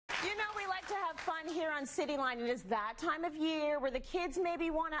You know, we like to have fun here on Cityline. It is that time of year where the kids maybe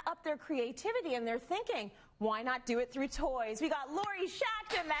want to up their creativity, and they're thinking, why not do it through toys? We got Laurie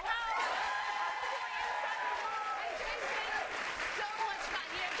Schacht in the house.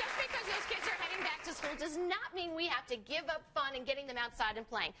 School does not mean we have to give up fun and getting them outside and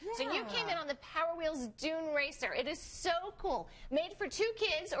playing. Yeah. So you came in on the Power Wheels Dune Racer. It is so cool. Made for 2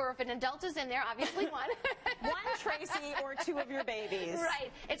 kids, or if an adult is in there, obviously one. One Tracy or 2 of your babies.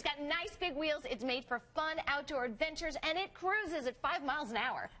 Right. It's got nice big wheels. It's made for fun outdoor adventures, and it cruises at 5 miles an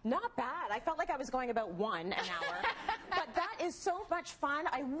hour. Not bad. I felt like I was going about 1 an hour. But that is so much fun.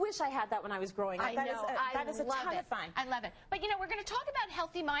 I wish I had that when I was growing up. I know. That is a ton of fun. I love it. But, you know, we're going to talk about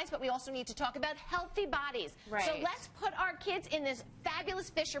healthy minds, but we also need to talk about healthy bodies. Right. So let's put our kids in this fabulous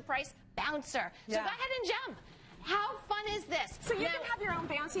Fisher-Price bouncer. So go ahead and jump. How fun is this? So you can have your own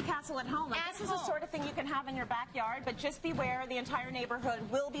bouncy castle at home. Like, this is the sort of thing you can have in your backyard, but just beware, the entire neighborhood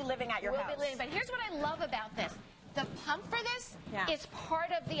will be living at your house. But here's what I love about this. The pump for this is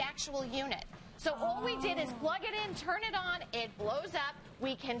part of the actual unit. So all we did is plug it in, turn it on, it blows up.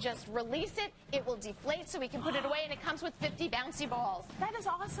 We can just release it. It will deflate so we can put it away, and it comes with 50 bouncy balls. That is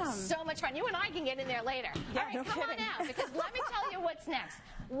awesome. So much fun. You and I can get in there later. Yeah, all right, come on out, because let me tell you what's next.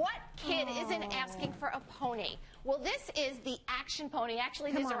 What kid isn't asking for a pony? Well, this is the action pony.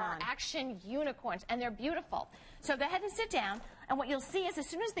 Actually, these are our action unicorns, and they're beautiful. So go ahead and sit down, and what you'll see is as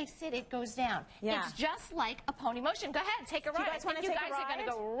soon as they sit, it goes down. Yeah. It's just like a pony motion. Go ahead, take a ride. You guys want to take a ride? You guys are going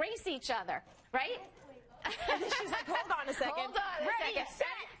to go race each other, right? She's like, hold on a second. Hold on a second. Set,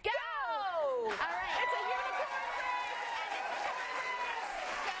 go! All right. It's a unicorn race!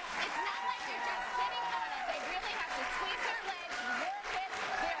 So it's not like you're just sitting on it. They really have to squeeze their legs, work it.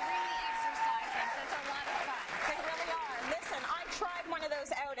 They're really exercising. So it's a lot of fun. They really are. Listen, I tried one of those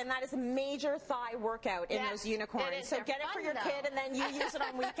out, and that is a major thigh workout in those unicorns. So get it for your kid, and then you use it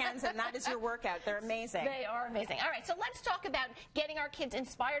on weekends, and that is your workout. They're amazing. They are amazing. All right, so let's talk about getting our kids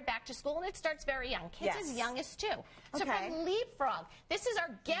inspired back to school, and it starts very young. Kids as young as 2. So from Leapfrog, this is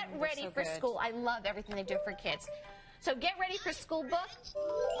our Get Ready for School. I love everything they do for kids. So Get Ready for School book.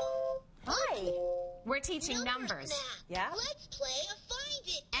 Hi. We're teaching numbers. Yeah. Let's play a find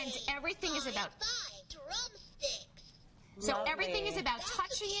it game. And everything is about drumsticks. So everything is about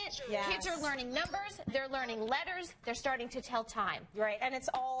touching it. Kids are learning numbers. They're learning letters. They're starting to tell time. Right, and it's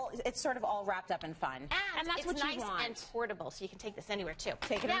sort of all wrapped up in fun. And that's it's what nice you want. and portable, so you can take this anywhere too.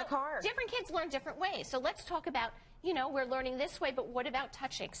 Take it in the car. Different kids learn different ways. So let's talk about, you know, we're learning this way, but what about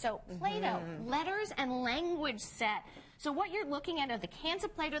touching? So Play-Doh, letters and language set. So what you're looking at are the cans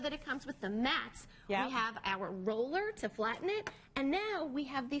of Play-Doh that it comes with, the mats. We have our roller to flatten it, and now we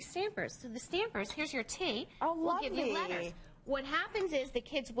have these stampers. So the stampers, here's your T. We'll give you letters. What happens is the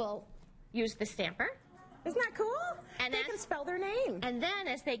kids will use the stamper. Isn't that cool? And they can spell their name. And then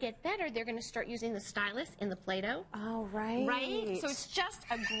as they get better, they're going to start using the stylus in the Play-Doh. Oh, right. Right? So it's just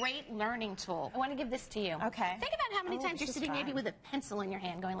a great learning tool. I want to give this to you. Okay. Think about how many times you're sitting maybe with a pencil in your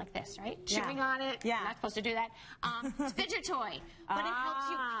hand going like this, right? Chewing on it. Yeah. You're not supposed to do that. Fidget toy. But it helps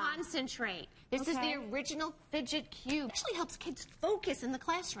you concentrate. This is the original fidget cube. It actually helps kids focus in the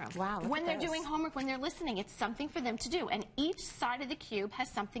classroom. Wow. When they're doing homework, when they're listening, it's something for them to do. And each side of the cube has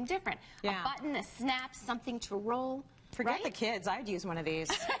something different. A button, a snap, something to roll. Forget the kids. I'd use one of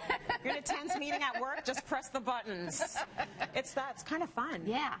these. You're in a tense meeting at work, just press the buttons. It's kind of fun.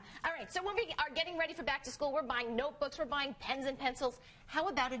 Yeah. All right, so when we are getting ready for back to school, we're buying notebooks, we're buying pens and pencils. How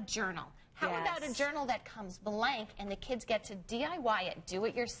about a journal? How about a journal that comes blank and the kids get to DIY it, do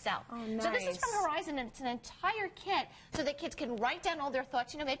it yourself? Oh, nice. So this is from Horizon, and it's an entire kit so that kids can write down all their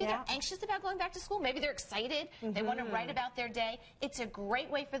thoughts. You know, maybe they're anxious about going back to school. Maybe they're excited. They want to write about their day. It's a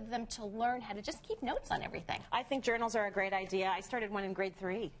great way for them to learn how to just keep notes on everything. I think journals are a great idea. I started one in grade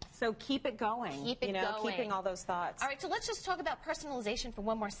 3. So keep it going. Keep it going. Keeping all those thoughts. All right, so let's just talk about personalization for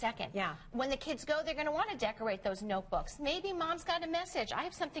one more second. Yeah. When the kids go, they're going to want to decorate those notebooks. Maybe mom's got a message. I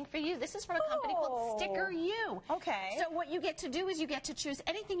have something for you. This is from a company called Sticker You. Okay. So what you get to do is you get to choose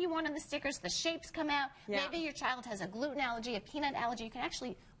anything you want on the stickers. The shapes come out. Maybe your child has a gluten allergy, a peanut allergy. You can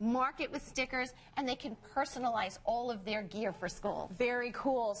actually mark it with stickers, and they can personalize all of their gear for school. Very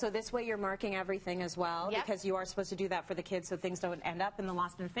cool. So this way you're marking everything as well, because you are supposed to do that for the kids so things don't end up in the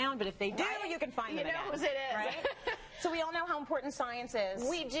lost and found. But if they do, you can find them again. You know whose it is. Right? So we all know how important science is.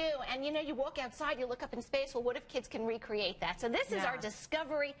 We do. And you know, you walk outside, you look up in space. Well, what if kids can recreate that? So this is our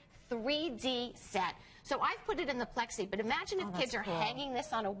Discovery 3D set. So I've put it in the plexi, but imagine if kids are hanging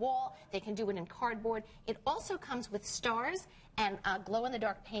this on a wall. They can do it in cardboard. It also comes with stars and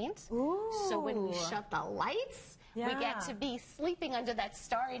glow-in-the-dark paint. Ooh. So when we shut the lights Yeah. We get to be sleeping under that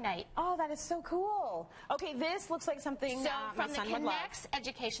starry night. Oh, that is so cool. Okay, this looks like something So my from the son would love. Connects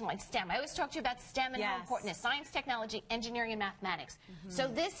education line, STEM. I always talk to you about STEM and how Yes. important it is. Science, technology, engineering, and mathematics. So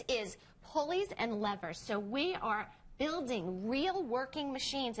this is pulleys and levers. So we are building real working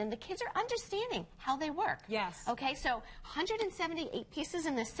machines, and the kids are understanding how they work. Yes. Okay, so 178 pieces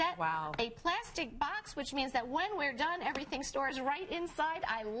in the set. Wow. A plastic box, which means that when we're done, everything stores right inside.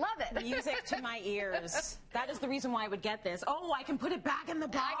 I love it. Music to my ears. That is the reason why I would get this. Oh, I can put it back in the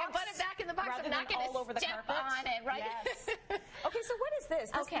box. I can put it back in the box. Rather I'm not than going all over to the step carpet. on it, right? Yes. Okay, so what is this?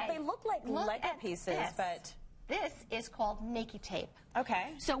 Okay. They look like Lego at pieces, this. but... This is called Makey tape.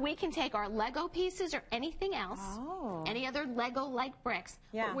 Okay. So we can take our Lego pieces or anything else, any other Lego-like bricks,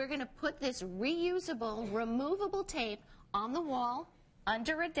 but we're going to put this reusable, removable tape on the wall,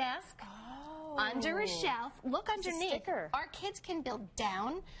 under a desk, under a shelf. Look underneath. sticker. Our kids can build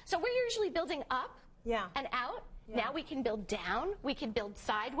down. So we're usually building up and out. Now we can build down, we can build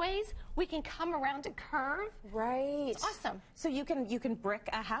sideways, we can come around a curve. Right. It's awesome. So you can brick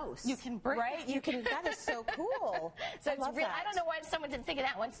a house. You can brick. Right? You can. That is so cool. So I it's love real. that. I don't know why someone didn't think of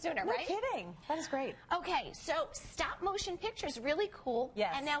that one sooner, No right? kidding. That is great. Okay, so stop motion pictures, really cool.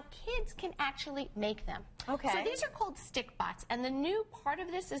 Yes. And now kids can actually make them. Okay. So these are called stick bots, and the new part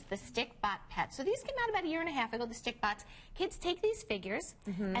of this is the stick bot pet. So these came out about a year and a half ago, the stick bots. Kids take these figures,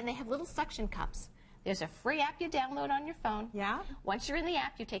 and they have little suction cups. There's a free app you download on your phone. Yeah. Once you're in the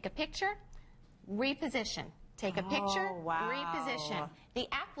app, you take a picture, reposition. Take a picture, wow. reposition. The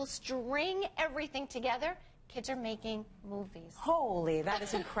app will string everything together. Kids are making movies. Holy, that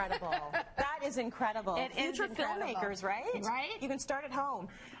is incredible. That is incredible. It is Future incredible. filmmakers, right? Right. You can start at home.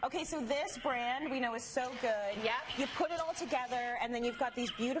 Okay, so this brand we know is so good. Yep. You put it all together, and then you've got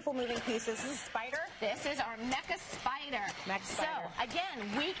these beautiful moving pieces. This is Spider. This is our Mecha Spider. Mecha Spider. So, again,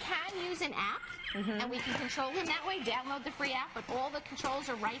 we can use an app, and we can control him that way. Download the free app, but all the controls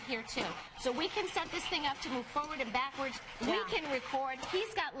are right here, too. So we can set this thing up to move forward and backwards. Yeah. We can record.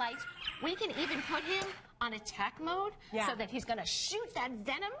 He's got lights. We can even put him on attack mode so that he's going to shoot that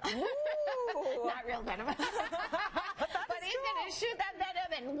venom. Ooh. Not real venom. But he's going to shoot that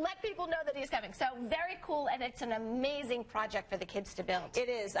venom and let people know that he's coming. So very cool, and it's an amazing project for the kids to build. It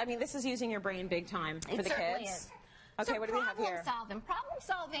is. I mean, this is using your brain big time for the certainly kids. is. Okay, So what do we have here? Problem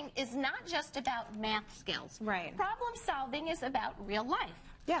solving is not just about math skills. Right. Problem solving is about real life.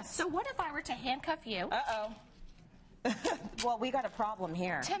 Yes. So what if I were to handcuff you Well, we got a problem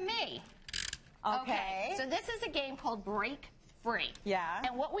here. to me? Okay. So this is a game called Break Free. Yeah.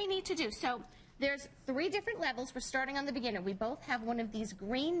 And what we need to do, so there's 3 different levels. We're starting on the beginner. We both have one of these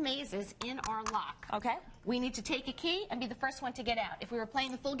green mazes in our lock. Okay. We need to take a key and be the first one to get out. If we were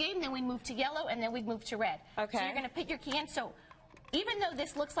playing the full game, then we'd move to yellow, and then we'd move to red. Okay. So you're going to put your key in. So even though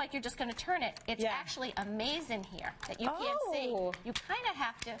this looks like you're just going to turn it, it's actually a maze in here that you can't see. You kind of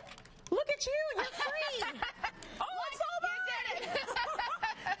have to... Look at you. You're free. It's all You did it.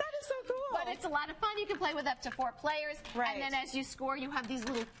 That is so cool. But it's a lot of fun. You can play with up to 4 players. Right. And then as you score, you have these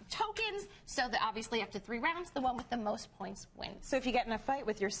little tokens. So that obviously after 3 rounds, the one with the most points wins. So if you get in a fight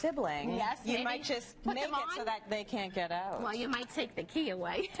with your sibling, Yes, you maybe might just put make them it on. so that they can't get out. Well, you might take the key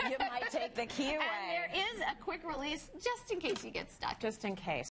away. You might take the key away. And there is a quick release just in case you get stuck. Just in case.